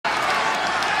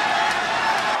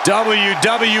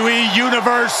WWE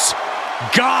Universe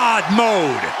God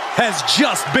Mode has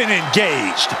just been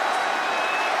engaged.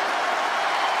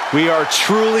 We are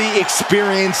truly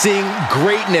experiencing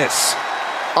greatness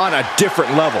on a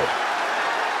different level.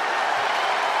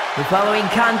 The following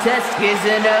contest is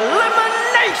an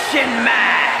elimination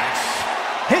match.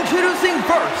 Introducing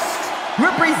first,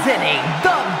 representing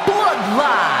the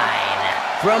Bloodline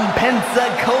from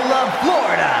Pensacola,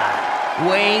 Florida,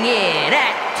 weighing in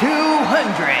at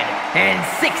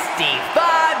 265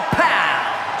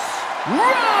 pounds,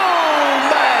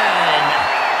 Roman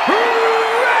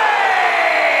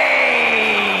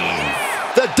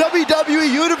Reigns! The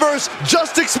WWE Universe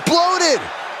just exploded!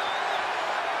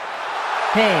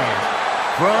 And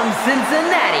from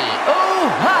Cincinnati,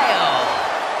 Ohio,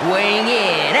 weighing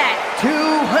in at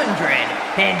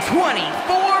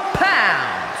 224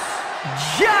 pounds,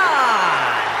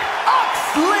 John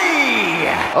Moxley!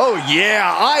 Oh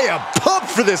yeah, I am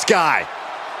pumped for this guy!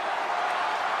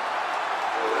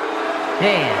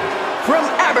 And from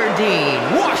Aberdeen,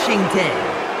 Washington,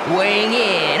 weighing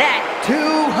in at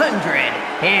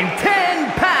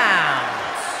 210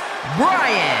 pounds,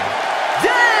 Brian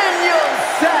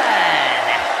Danielson!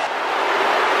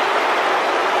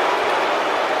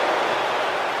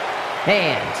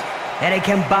 And at a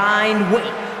combined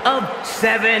weight of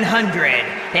 738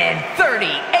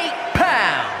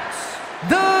 pounds,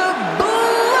 the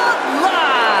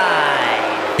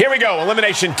Bloodline! Here we go,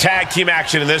 elimination tag team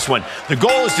action in this one. The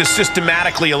goal is to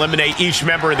systematically eliminate each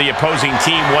member of the opposing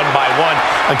team one by one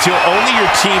until only your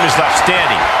team is left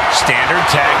standing. Standard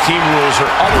tag team rules are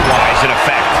otherwise in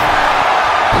effect.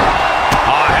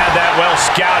 Oh, I had that well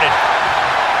scouted.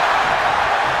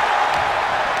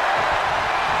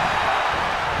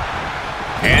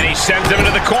 And he sends him into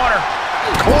the corner.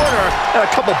 And a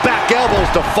couple back elbows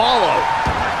to follow.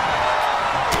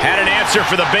 Had an answer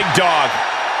for the big dog.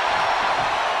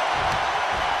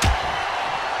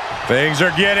 Things are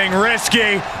getting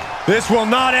risky. This will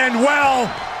not end well.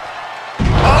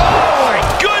 Oh, my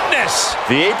goodness!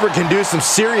 The apron can do some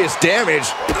serious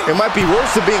damage. It might be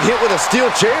worse than being hit with a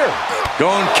steel chair.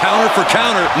 Going counter for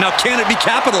counter. Now can it be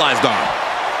capitalized on?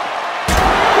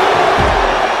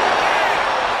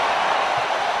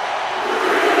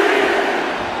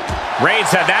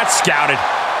 Reigns had that scouted.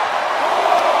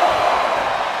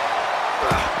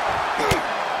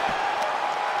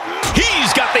 He's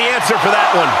got the answer for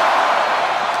that one.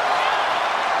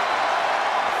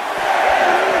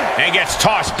 And gets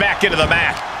tossed back into the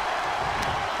mat.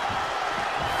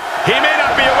 He may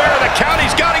not be aware of the count.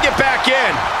 He's got to get back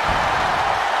in.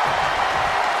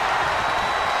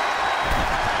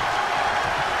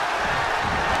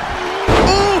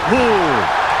 Ooh.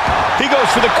 He goes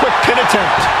for the quick pin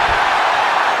attempt.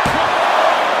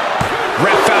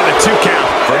 Ref found a 2 count.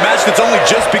 For a match that's only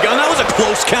just begun, that was a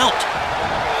close count.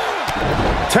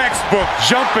 Textbook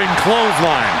jumping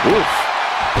clothesline. Oof.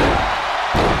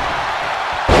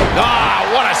 Ah,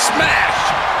 what a smash!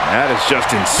 That is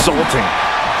just insulting.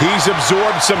 He's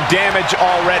absorbed some damage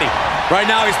already. Right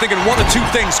now he's thinking one of two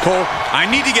things, Cole. I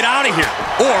need to get out of here,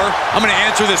 or I'm going to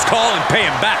answer this call and pay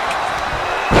him back.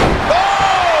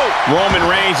 Oh! Roman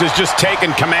Reigns has just taken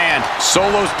command.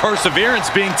 Solo's perseverance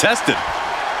being tested.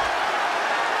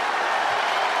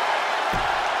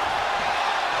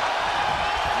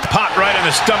 Pot right in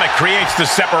the stomach creates the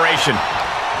separation.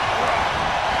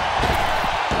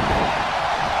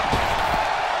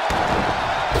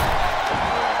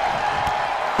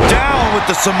 Down with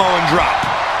the Samoan drop.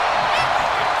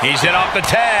 He's hit off the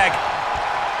tag.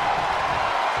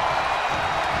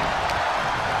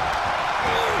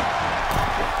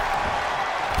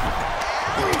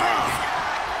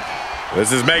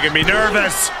 This is making me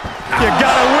nervous. You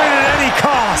gotta win at any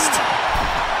cost.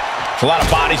 A lot of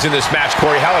bodies in this match,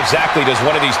 Corey. How exactly does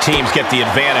one of these teams get the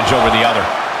advantage over the other?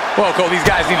 Well, Cole, these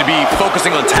guys need to be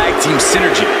focusing on tag team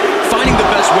synergy, finding the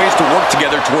best ways to work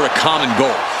together toward a common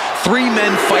goal. 3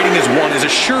 men fighting as one is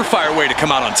a surefire way to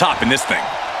come out on top in this thing.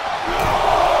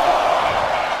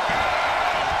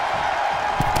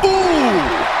 Ooh!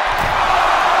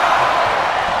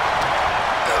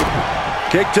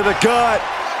 Kick to the gut.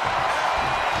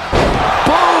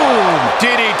 Boom!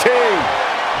 DDT.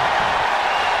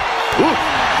 Ooh,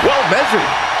 well measured.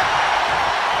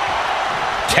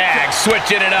 Tag,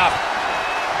 switching it up.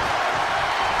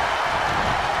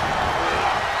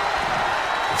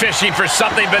 Fishing for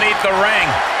something beneath the ring.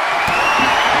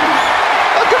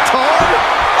 A guitar?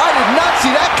 I did not see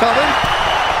that coming.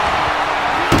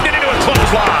 Get into a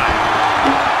clothesline.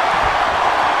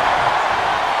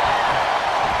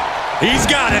 He's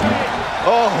got it.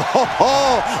 Oh, ho,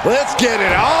 ho. Let's get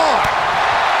it on.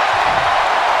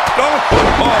 Oh,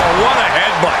 what a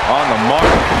headbutt. On the mark.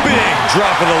 Big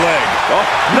drop of the leg. Oh,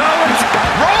 no, it's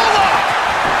Roll up!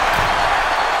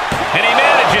 And he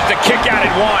manages to kick out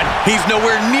at one. He's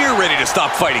nowhere near ready to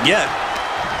stop fighting yet.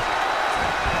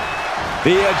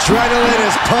 the adrenaline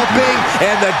is pumping,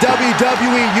 and the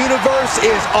WWE Universe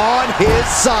is on his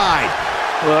side.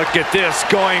 Look at this,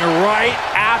 going right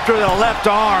after the left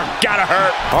arm. Gotta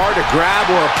hurt. Hard to grab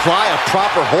or apply a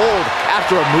proper hold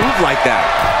after a move like that.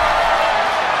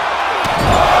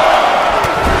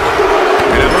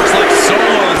 And it looks like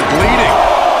Solo is bleeding.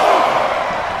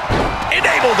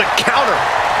 Enabled to counter.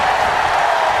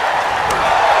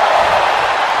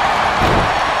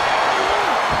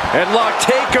 Headlock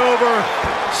takeover,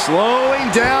 slowing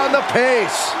down the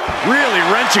pace. Really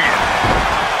wrenching it.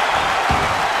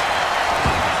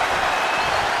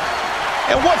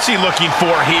 And what's he looking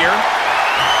for here?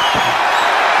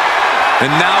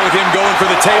 And now with him going for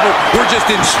the table, we're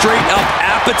just in straight-up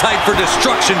appetite for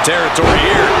destruction territory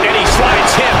here. And he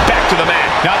slides him back to the mat.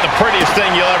 Not the prettiest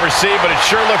thing you'll ever see, but it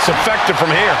sure looks effective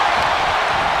from here.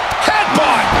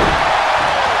 Headbutt!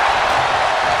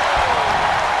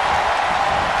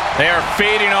 They are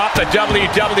feeding off the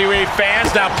WWE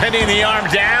fans, now pinning the arm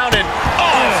down, and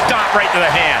stomp right to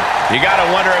the hand. You got to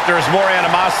wonder if there's more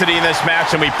animosity in this match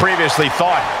than we previously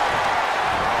thought.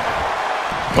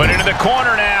 Put into the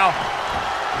corner now.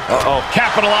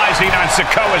 Capitalizing on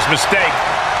Sikoa's mistake.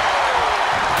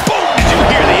 Boom! Did you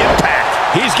hear the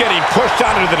impact? He's getting pushed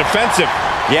onto the defensive.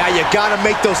 Yeah, you gotta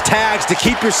make those tags to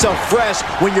keep yourself fresh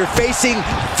when you're facing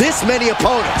this many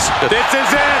opponents. This is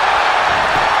it.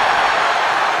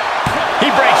 He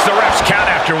breaks the ref's count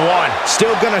after one.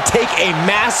 Still gonna take a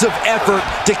massive effort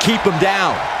to keep him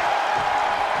down.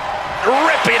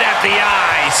 Ripping at the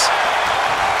eyes.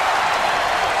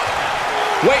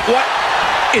 Wait, what?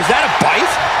 Is that a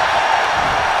bite?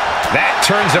 That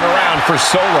turns it around for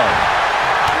Solo.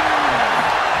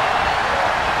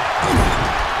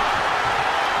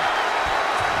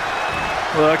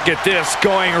 Look at this,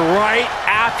 going right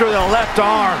after the left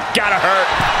arm. Gotta hurt.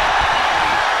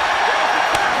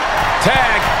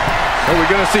 Tag. What are we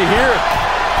gonna see here?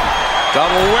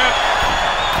 Double whip.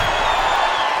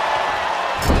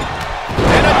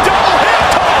 And a double hip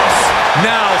toss.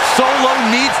 Now Solo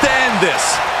needs to end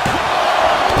this.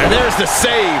 And there's the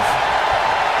save.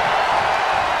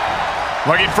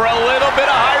 Looking for a little bit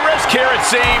of high risk here, it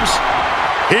seems.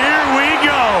 Here we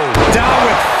go. Down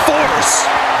with force.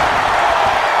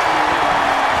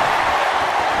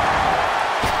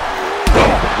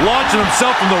 Launching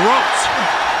himself from the ropes.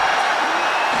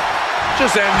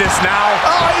 Just end this now.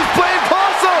 Oh, he's playing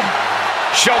possum.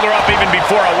 Shoulder up even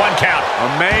before a 1 count.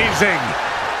 Amazing.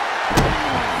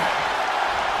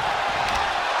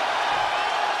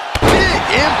 Big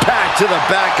impact to the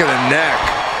back of the neck.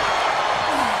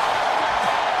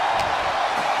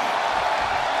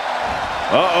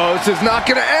 Uh-oh, this is not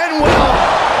gonna end well.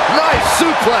 Nice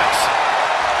suplex.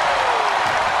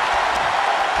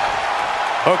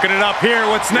 Hooking it up here.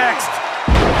 What's next?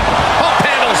 Up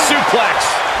handle suplex.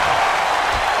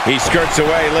 He skirts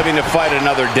away, living to fight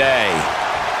another day.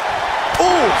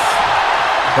 Oof.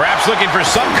 Perhaps looking for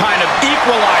some kind of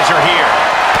equalizer here.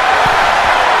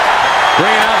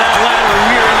 Bringing out that ladder.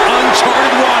 We're in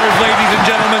uncharted waters, ladies and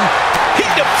gentlemen. He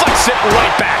deflects it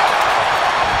right back.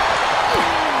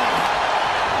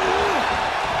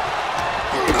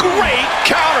 Great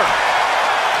counter.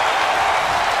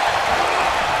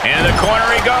 Into the corner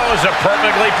he goes, a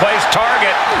perfectly placed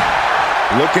target.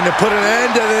 Looking to put an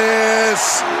end to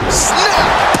this.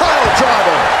 Snap! Pile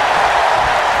driver.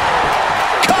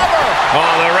 Cover!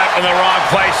 Oh, the ref in the wrong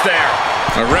place there.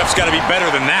 The ref's got to be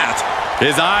better than that.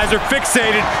 His eyes are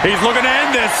fixated. He's looking to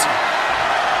end this.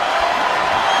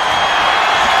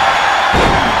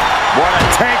 What a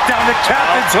takedown. The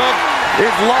captain's hook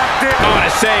is locked in. On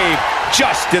a save,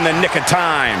 just in the nick of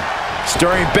time.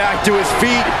 Stirring back to his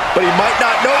feet, but he might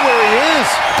not know where he is.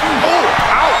 Oh,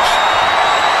 ouch!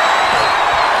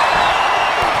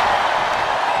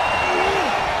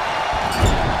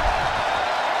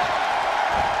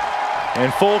 In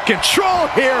full control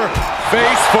here.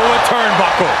 Face full of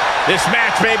turnbuckle. This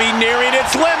match may be nearing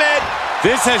its limit.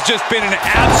 This has just been an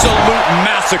absolute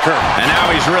massacre. And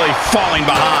now he's really falling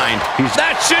behind.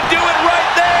 That should do it right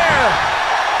there.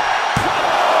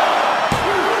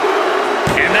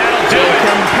 And that'll do it.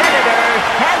 Competitor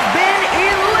has been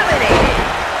eliminated.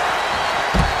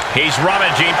 He's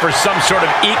rummaging for some sort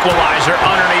of equalizer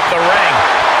underneath the ring.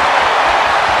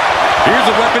 Here's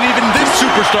a weapon even this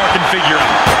superstar can figure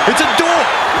out. It's a door.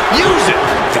 Use it.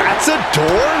 That's a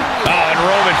door? Oh, and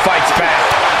Roman fights back.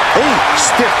 Oh,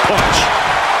 stiff punch.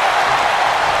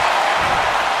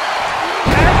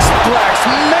 X-Flex,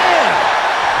 man!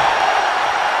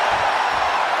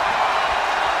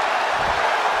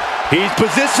 He's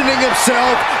positioning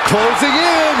himself, closing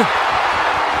in.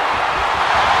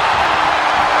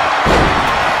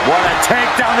 What a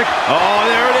takedown. Oh,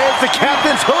 there it is, the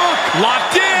captain's hook.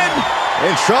 Locked in.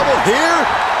 In trouble here.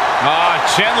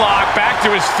 Chin lock, back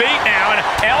to his feet now, and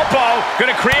elbow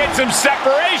gonna create some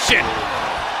separation.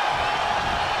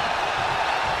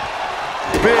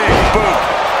 Big boot.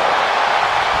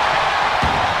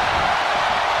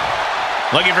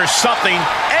 Looking for something,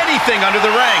 anything under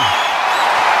the ring.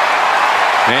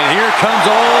 And here comes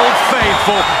Old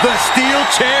Faithful. The steel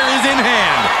chair is in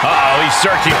hand. Uh-oh, he's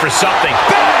searching for something.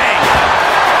 Bang!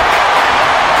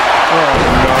 Oh,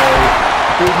 no.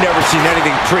 We've never seen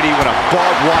anything pretty when a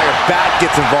barbed wire bat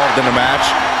gets involved in a match.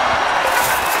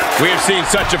 We have seen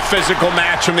such a physical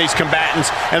match from these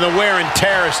combatants, and the wear and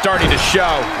tear is starting to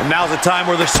show. And now's the time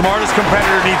where the smartest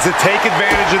competitor needs to take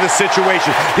advantage of the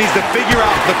situation. Needs to figure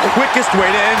out the quickest way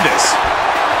to end this.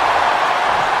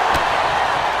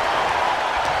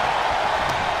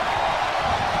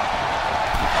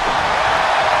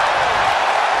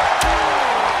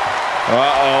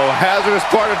 Uh-oh, hazardous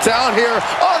part of town here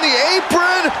on the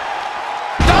apron.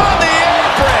 On the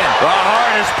apron! The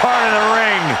hardest part of the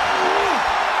ring.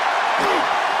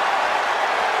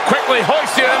 Quickly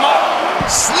hoisted him up.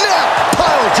 Snap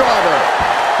pile driver.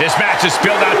 This match is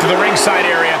spilled out to the ringside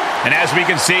area, and as we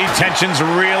can see, tension's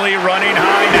really running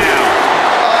high now.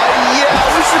 Yeah,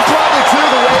 we should probably clear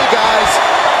the way, guys.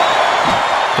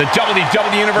 The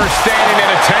WWE Universe standing at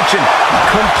attention,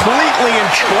 completely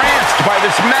entranced by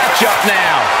this matchup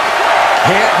now.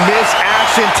 Can't miss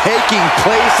action taking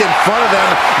place in front of them.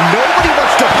 Nobody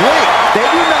wants to blink. They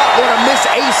do not want to miss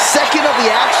a second of the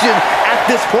action at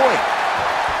this point.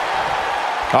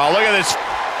 Oh, look at this.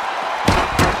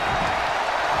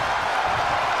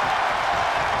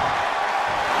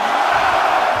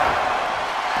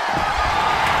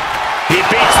 He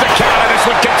beats the count, and this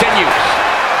one continues.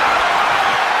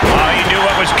 Oh, he knew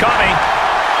what was coming.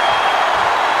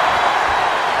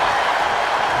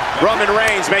 Roman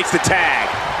Reigns makes the tag.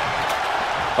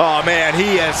 Oh, man,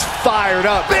 he is fired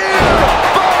up. Bam!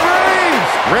 By Reigns!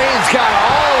 Reigns got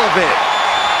all of it.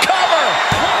 Cover!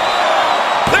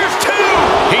 There's two!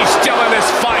 He's still in this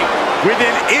fight.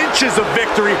 Within inches of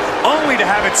victory, only to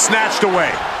have it snatched away.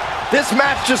 This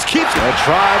match just keeps... The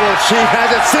Tribal Chief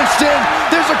has it cinched in.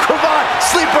 There's a cravat,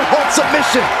 sleeper hold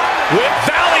submission. With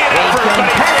valiant effort, but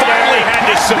he finally had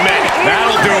to submit.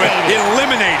 That'll do it.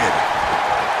 Eliminated.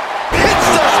 Hits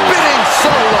the spinning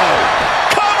solo.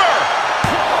 Cover!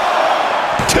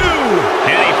 Two!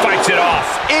 And he fights it off.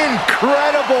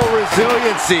 Incredible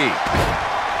resiliency.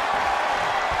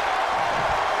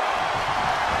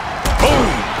 Boom!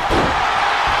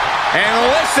 And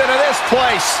listen to this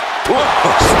place. Whoa,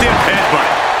 stiff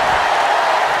headbutt.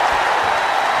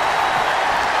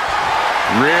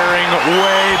 Rearing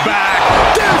way back.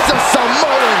 There's a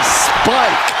Samoan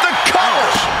spike. The cover!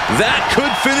 That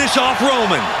could finish off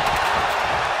Roman.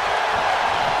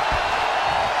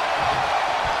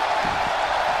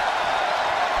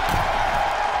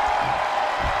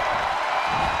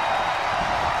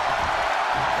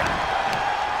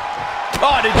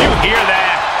 Oh, did you hear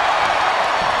that?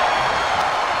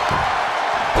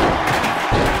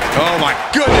 Oh, my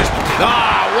goodness.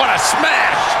 Ah, what a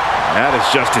smash! That is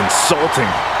just insulting.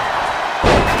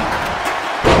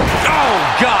 Oh,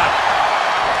 God!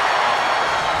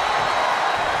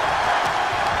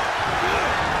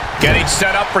 Getting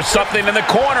set up for something in the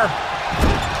corner.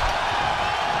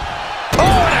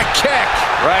 Oh, and a kick!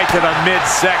 Right to the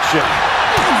midsection.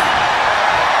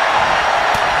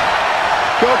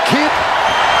 Go keep.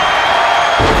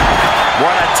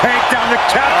 What a takedown. The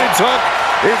captain's hook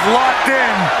is locked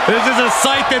in. This is a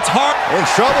sight that's hard. In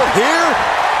trouble here.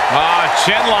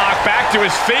 Chin lock, back to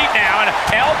his feet now, and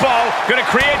elbow gonna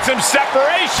create some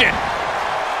separation.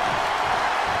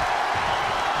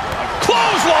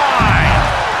 Clothesline!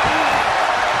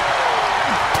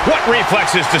 What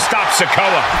reflexes to stop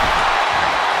Sikoa?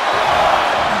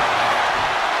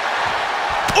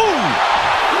 Ooh!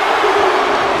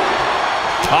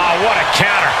 Oh, what a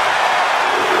counter.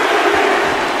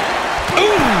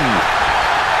 Ooh!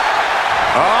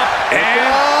 Up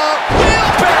and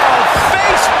wheelbarrow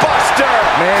face buster.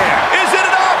 Man. Is it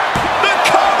enough? The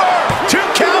cover. 2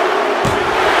 count.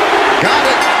 Got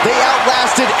it. They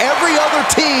outlasted every other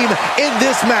team in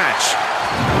this match.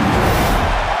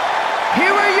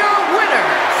 Here are your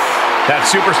winners. That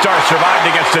superstar survived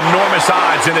against enormous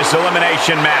odds in this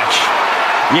elimination match.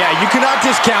 Yeah, you cannot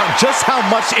discount just how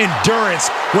much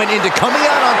endurance went into coming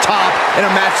out on top in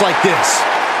a match like this.